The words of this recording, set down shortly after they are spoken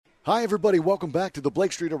Hi, everybody. Welcome back to the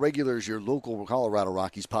Blake Street Irregulars, your local Colorado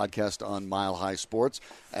Rockies podcast on Mile High Sports.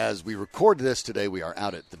 As we record this today, we are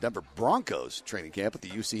out at the Denver Broncos training camp at the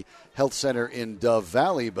UC Health Center in Dove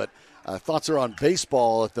Valley. But thoughts are on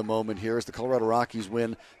baseball at the moment here as the Colorado Rockies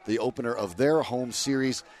win the opener of their home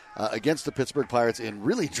series against the Pittsburgh Pirates in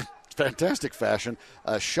really fantastic fashion,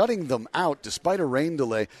 shutting them out despite a rain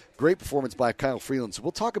delay. Great performance by Kyle Freeland. So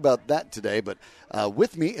we'll talk about that today. But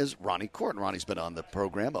with me is Ronnie Court. Ronnie's been on the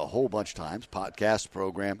program a whole bunch of times. Podcast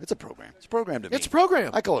program. It's a program. It's a program to me. It's a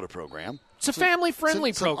program. I call it a program. It's a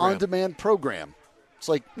family-friendly program. It's an on-demand program. It's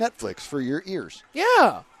like Netflix for your ears.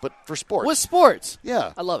 Yeah. But for sports. With sports.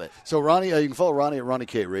 Yeah. I love it. So, Ronnie, you can follow Ronnie at Ronnie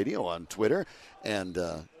K Radio on Twitter. And,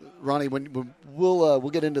 Ronnie, we'll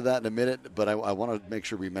get into that in a minute, but I want to make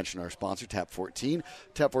sure we mention our sponsor, Tap 14.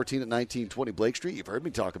 Tap 14 at 1920 Blake Street. You've heard me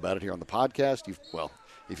talk about it here on the podcast.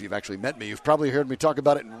 If you've actually met me, you've probably heard me talk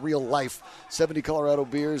about it in real life. 70 Colorado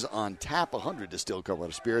beers on tap, 100 distilled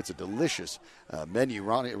Colorado spirits, a delicious menu.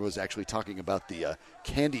 Ronnie was actually talking about the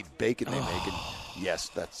candied bacon they make. And yes,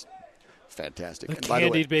 that's fantastic. The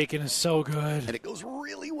candied bacon is so good. And it goes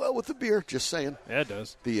really well with the beer, just saying. Yeah, it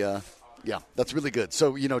does. Yeah, that's really good.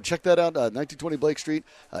 So, check that out, 1920 Blake Street.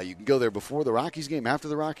 You can go there before the Rockies game, after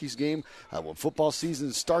the Rockies game. When football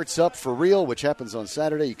season starts up for real, which happens on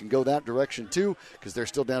Saturday, you can go that direction too because they're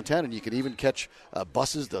still downtown, and you can even catch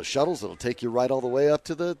buses, the shuttles that'll take you right all the way up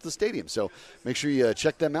to the stadium. So make sure you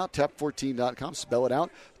check them out, tap14.com. Spell it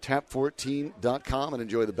out, tap14.com, and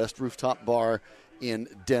enjoy the best rooftop bar in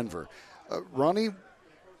Denver. Ronnie,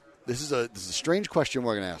 this is a strange question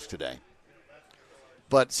we're going to ask today.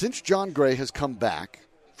 But since John Gray has come back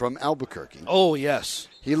from Albuquerque, oh yes,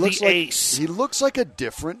 he looks ace. He looks like a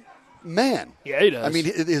different man. Yeah, he does. I mean,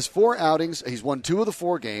 his 4 outings, he's won 2 of the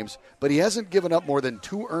 4 games, but he hasn't given up more than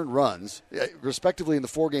 2 earned runs, respectively. In the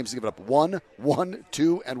 4 games, he's given up 1, 1,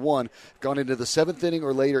 2, and 1. Gone into the 7th inning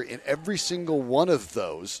or later in every single one of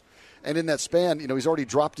those. And in that span, he's already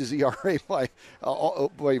dropped his ERA by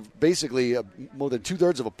basically more than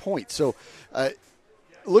 2/3 of a point. So.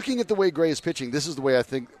 Looking at the way Gray is pitching, this is the way I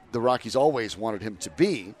think the Rockies always wanted him to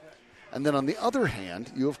be. And then on the other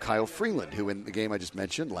hand, you have Kyle Freeland, who in the game I just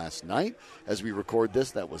mentioned last night, as we record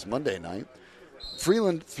this, that was Monday night.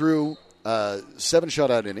 Freeland threw 7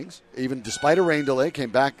 shutout innings, even despite a rain delay,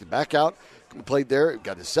 came back out, played there,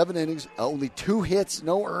 got his 7 innings, only 2 hits,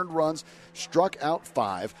 no earned runs, struck out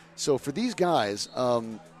 5. So for these guys,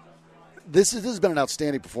 this has been an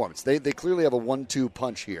outstanding performance. They clearly have a 1-2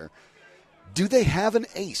 punch here. Do they have an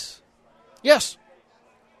ace? Yes.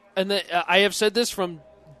 And I have said this from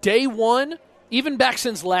day one, even back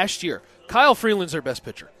since last year. Kyle Freeland's their best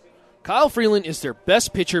pitcher. Kyle Freeland is their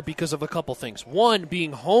best pitcher because of a couple things. One,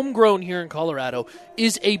 being homegrown here in Colorado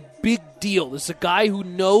is a big deal. This is a guy who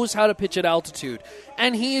knows how to pitch at altitude,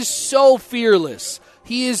 and he is so fearless.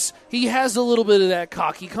 He has a little bit of that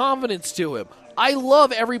cocky confidence to him. I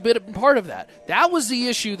love every bit of part of that. That was the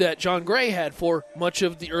issue that John Gray had for much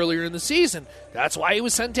of the earlier in the season. That's why he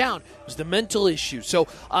was sent down. It was the mental issue. So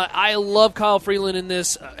I love Kyle Freeland in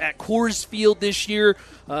this. At Coors Field this year,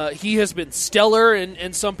 he has been stellar,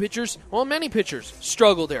 and some pitchers, many pitchers,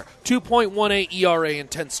 struggle there. 2.18 ERA in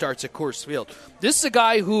 10 starts at Coors Field. This is a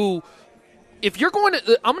guy who, I'm going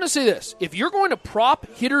to say this, if you're going to prop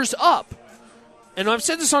hitters up, and I've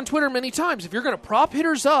said this on Twitter many times, if you're going to prop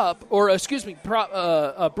hitters up,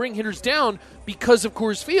 bring hitters down because of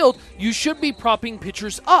Coors Field, you should be propping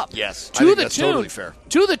pitchers up. Yes, I think that's totally fair.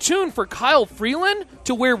 To the tune for Kyle Freeland,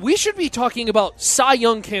 to where we should be talking about Cy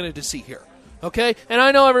Young candidacy here. Okay? And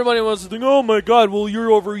I know everybody wants to think, oh my God, well, you're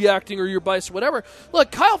overreacting or you're biased or whatever.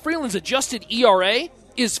 Look, Kyle Freeland's adjusted ERA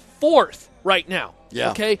is 4th right now.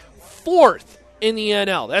 Yeah. Okay? 4th. In the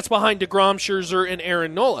NL. That's behind DeGrom, Scherzer, and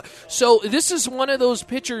Aaron Nola. So this is one of those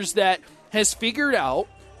pitchers that has figured out,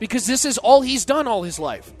 because this is all he's done all his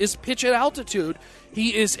life, is pitch at altitude.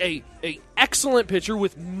 He is a excellent pitcher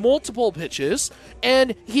with multiple pitches,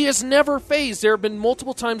 and he has never phased. There have been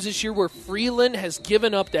multiple times this year where Freeland has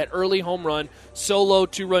given up that early home run, solo,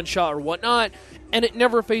 2-run shot, or whatnot, and it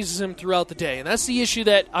never phases him throughout the day. And that's the issue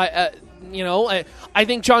that I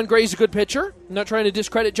think John Gray's a good pitcher. I'm not trying to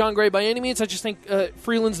discredit John Gray by any means. I just think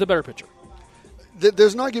Freeland's the better pitcher.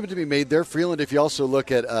 There's an argument to be made there. Freeland, if you also look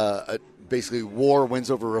at basically WAR, wins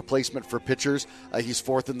over replacement for pitchers, he's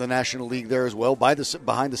 4th in the National League there as well, behind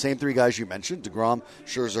the same 3 guys you mentioned, DeGrom,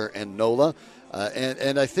 Scherzer, and Nola.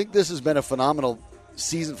 And I think this has been a phenomenal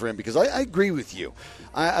season for him because I agree with you.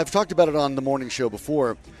 I've talked about it on the morning show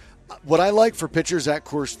before. What I like for pitchers at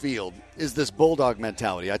Coors Field is this bulldog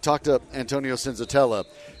mentality. I talked to Antonio Senzatella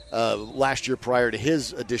last year prior to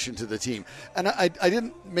his addition to the team, and I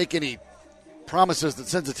didn't make any promises that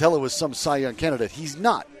Senzatella was some Cy Young candidate. He's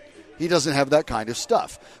not. He doesn't have that kind of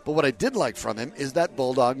stuff. But what I did like from him is that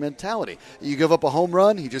bulldog mentality. You give up a home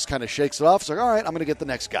run, he just kind of shakes it off. It's like, all right, I'm going to get the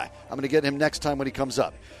next guy. I'm going to get him next time when he comes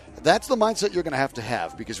up. That's the mindset you're going to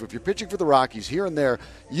have, because if you're pitching for the Rockies here and there,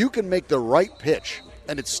 you can make the right pitch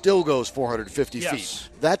and it still goes 450 feet.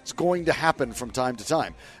 That's going to happen from time to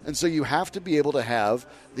time. And so you have to be able to have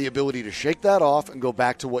the ability to shake that off and go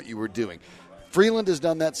back to what you were doing. Freeland has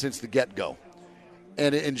done that since the get-go.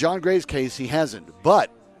 And in John Gray's case, he hasn't.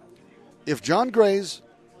 But if John Gray's,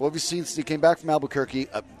 what we've seen since he came back from Albuquerque,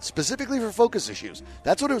 specifically for focus issues,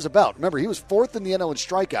 that's what it was about. Remember, he was fourth in the NL in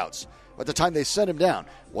strikeouts at the time they sent him down.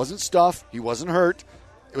 It wasn't stuff. He wasn't hurt.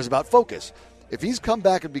 It was about focus. If he's come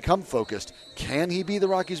back and become focused, can he be the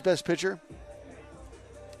Rockies' best pitcher?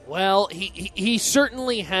 Well, he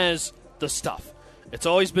certainly has the stuff. It's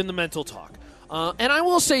always been the mental talk. And I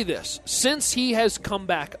will say this. Since he has come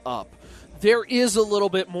back up, there is a little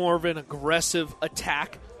bit more of an aggressive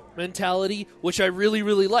attack mentality, which I really,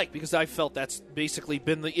 really like, because I felt that's basically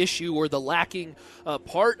been the issue or the lacking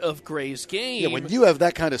part of Gray's game. Yeah, when you have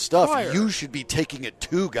that kind of stuff, prior. You should be taking it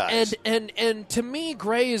to guys. And to me,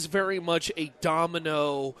 Gray is very much a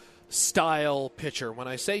domino style pitcher. When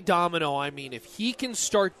I say domino, I mean if he can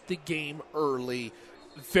start the game early,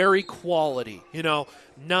 very quality,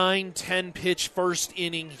 9-10 pitch first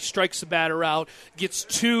inning, he strikes the batter out, gets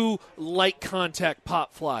 2 light contact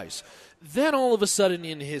pop flies. Then all of a sudden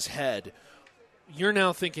in his head, you're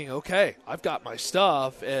now thinking, okay, I've got my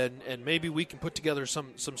stuff, and maybe we can put together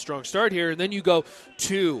some strong start here. And then you go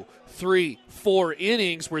 2, 3, 4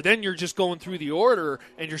 innings where then you're just going through the order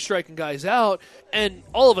and you're striking guys out. And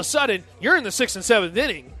all of a sudden, you're in the 6th and 7th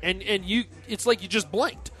inning, and it's like you just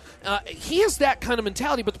blinked. He has that kind of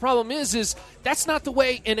mentality, but the problem is that's not the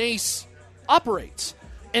way an ace operates.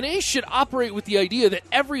 An ace should operate with the idea that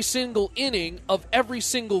every single inning of every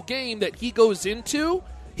single game that he goes into,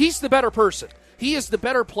 he's the better person. He is the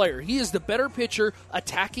better player. He is the better pitcher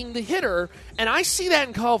attacking the hitter, and I see that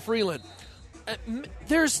in Kyle Freeland.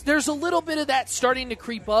 There's a little bit of that starting to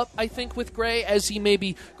creep up, I think, with Gray as he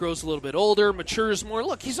maybe grows a little bit older, matures more.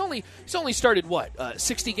 Look, he's only started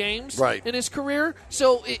 60 games in his career,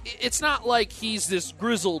 so it's not like he's this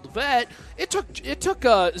grizzled vet. It took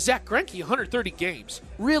Zach Greinke 130 games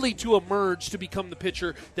really to emerge to become the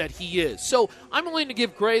pitcher that he is. So I'm willing to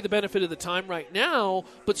give Gray the benefit of the time right now,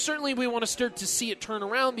 but certainly we want to start to see it turn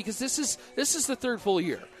around, because this is the third full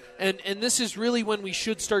year. And this is really when we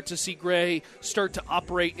should start to see Gray start to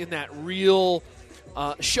operate in that real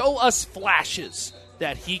show us flashes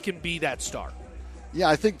that he can be that star. Yeah,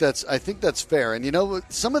 I think that's fair. And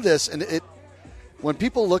some of this, and when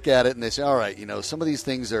people look at it and they say, all right, some of these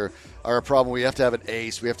things are a problem. We have to have an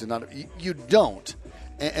ace. We have to not. You don't.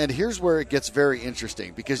 And here's where it gets very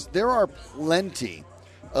interesting, because there are plenty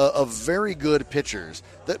of very good pitchers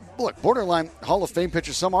that, look, borderline Hall of Fame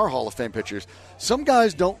pitchers. Some are Hall of Fame pitchers. Some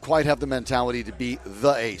guys don't quite have the mentality to be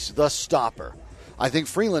the ace, the stopper. I think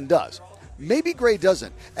Freeland does. Maybe Gray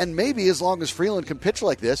doesn't. And maybe as long as Freeland can pitch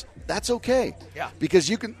like this, that's okay. Yeah. Because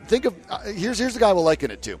you can think of, here's the guy we'll liken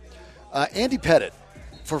it to. Andy Pettitte.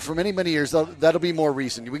 For many, many years, that'll be more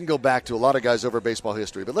recent. We can go back to a lot of guys over baseball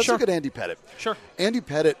history. But let's look at Andy Pettitte. Sure. Andy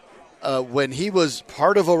Pettitte, when he was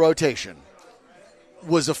part of a rotation,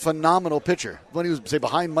 was a phenomenal pitcher. When he was, say,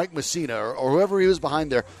 behind Mike Messina or whoever he was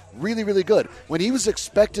behind there, really, really good. When he was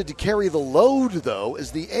expected to carry the load, though,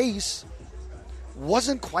 as the ace,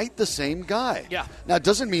 wasn't quite the same guy. Yeah. Now, it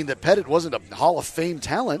doesn't mean that Pettitte wasn't a Hall of Fame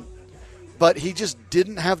talent, but he just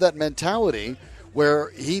didn't have that mentality where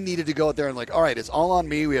he needed to go out there and all right, it's all on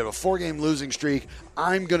me. We have a 4-game losing streak.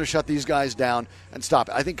 I'm going to shut these guys down and stop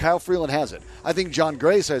it. I think Kyle Freeland has it. I think John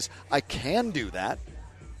Gray says, I can do that.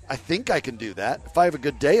 I think I can do that. If I have a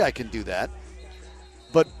good day, I can do that.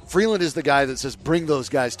 But Freeland is the guy that says, bring those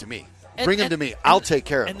guys to me. Bring them to me. I'll take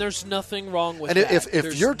care of them. And there's nothing wrong with that. And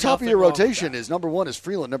if your top of your rotation is number 1 is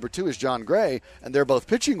Freeland, number 2 is John Gray, and they're both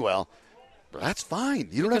pitching well, that's fine.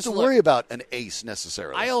 You don't have to worry about an ace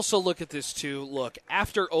necessarily. I also look at this, too. Look,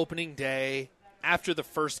 after opening day, after the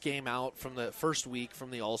first game out from the first week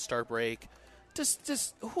from the All-Star break,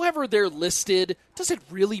 does whoever they're listed, does it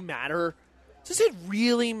really matter? Does it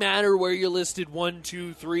really matter where you're listed 1,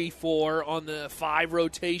 2, 3, 4 on the 5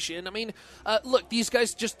 rotation? I mean, look, these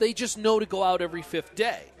guys just know to go out every 5th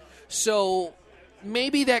day. So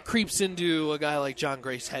maybe that creeps into a guy like John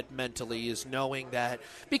Gray's head mentally, is knowing that.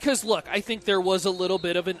 Because, look, I think there was a little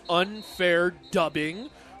bit of an unfair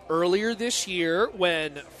dubbing earlier this year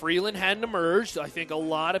when Freeland hadn't emerged. I think a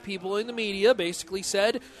lot of people in the media basically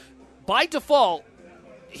said, by default,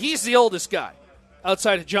 he's the oldest guy.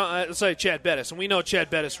 outside of Chad Bettis, and we know Chad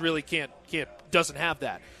Bettis really doesn't have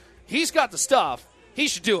that. He's got the stuff. He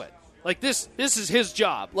should do it. Like this is his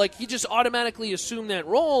job. Like he just automatically assumed that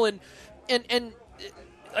role, and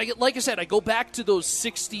like I said, I go back to those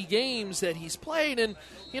 60 games that he's played, and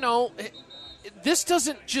this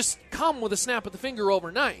doesn't just come with a snap of the finger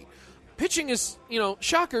overnight. Pitching is,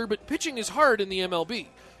 shocker, but pitching is hard in the MLB.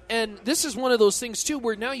 And this is one of those things, too,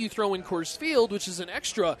 where now you throw in Coors Field, which is an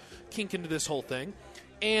extra kink into this whole thing.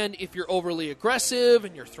 And if you're overly aggressive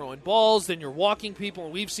and you're throwing balls, then you're walking people.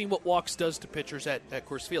 And we've seen what walks does to pitchers at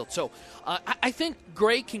Coors Field. So I think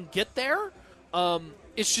Gray can get there.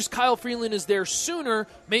 It's just Kyle Freeland is there sooner,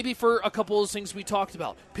 maybe for a couple of those things we talked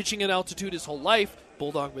about. Pitching at altitude his whole life,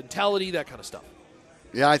 bulldog mentality, that kind of stuff.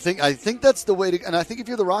 Yeah, I think that's the way to – and I think if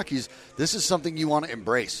you're the Rockies, this is something you want to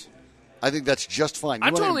embrace. I think that's just fine.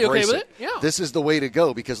 I'm totally okay with it. Yeah. This is the way to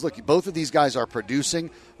go because, look, both of these guys are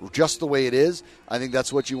producing just the way it is. I think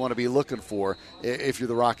that's what you want to be looking for if you're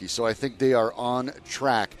the Rockies. So I think they are on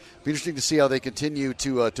track. Be interesting to see how they continue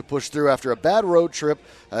to push through after a bad road trip.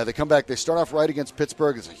 They come back. They start off right against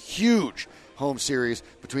Pittsburgh. It's a huge home series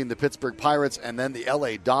between the Pittsburgh Pirates and then the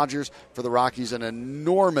LA Dodgers for the Rockies, an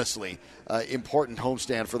enormously important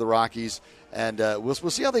homestand for the Rockies. And we'll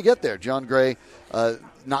see how they get there. John Gray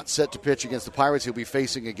not set to pitch against the Pirates. He'll be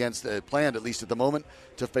facing against, planned at least at the moment,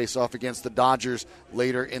 to face off against the Dodgers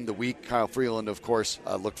later in the week. Kyle Freeland, of course,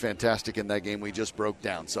 looked fantastic in that game we just broke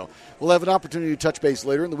down. So we'll have an opportunity to touch base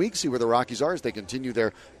later in the week, see where the Rockies are as they continue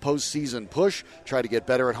their postseason push, try to get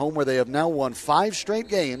better at home where they have now won 5 straight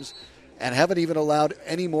games and haven't even allowed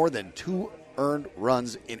any more than 2 earned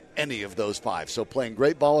runs in any of those 5. So playing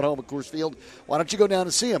great ball at home at Coors Field. Why don't you go down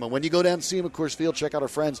and see them? And when you go down and see them at Coors Field, check out our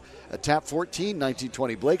friends at Tap 14,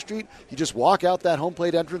 1920 Blake Street. You just walk out that home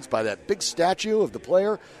plate entrance by that big statue of the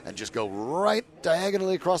player and just go right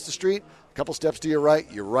diagonally across the street. A couple steps to your right,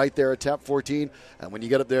 you're right there at Tap 14. And when you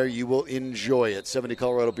get up there, you will enjoy it. 70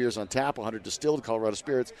 Colorado beers on tap, 100 distilled Colorado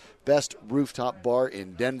spirits, best rooftop bar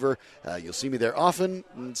in Denver. You'll see me there often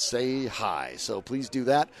and say hi. So please do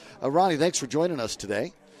that. Ronnie, thanks for joining us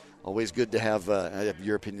today. Always good to have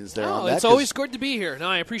your opinions there on that. It's always good to be here. No,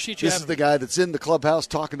 I appreciate you. This is the guy that's in the clubhouse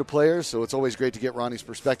talking to players, so it's always great to get Ronnie's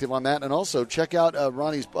perspective on that. And also check out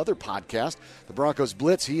Ronnie's other podcast, The Broncos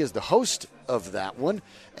Blitz. He is the host of that one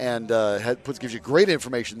and gives you great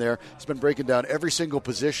information there. He's been breaking down every single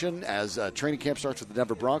position as training camp starts with the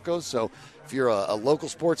Denver Broncos. So if you're a local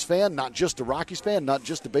sports fan, not just a Rockies fan, not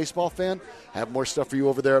just a baseball fan, I have more stuff for you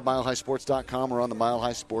over there at milehighsports.com or on the Mile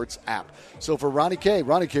High Sports app. So for Ronnie K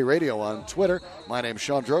Radio on Twitter, my name is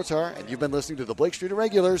Sean Drotar, and you've been listening to the Blake Street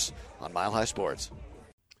Irregulars on Mile High Sports.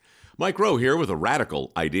 Mike Rowe here with a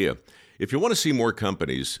radical idea. If you want to see more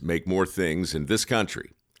companies make more things in this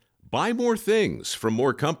country, buy more things from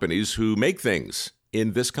more companies who make things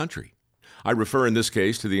in this country. I refer in this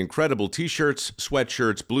case to the incredible T-shirts,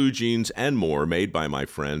 sweatshirts, blue jeans, and more made by my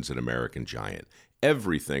friends at American Giant.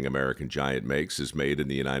 Everything American Giant makes is made in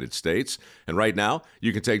the United States. And right now,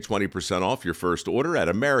 you can take 20% off your first order at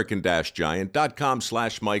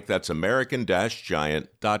american-giant.com/Mike. That's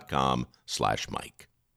american-giant.com/Mike.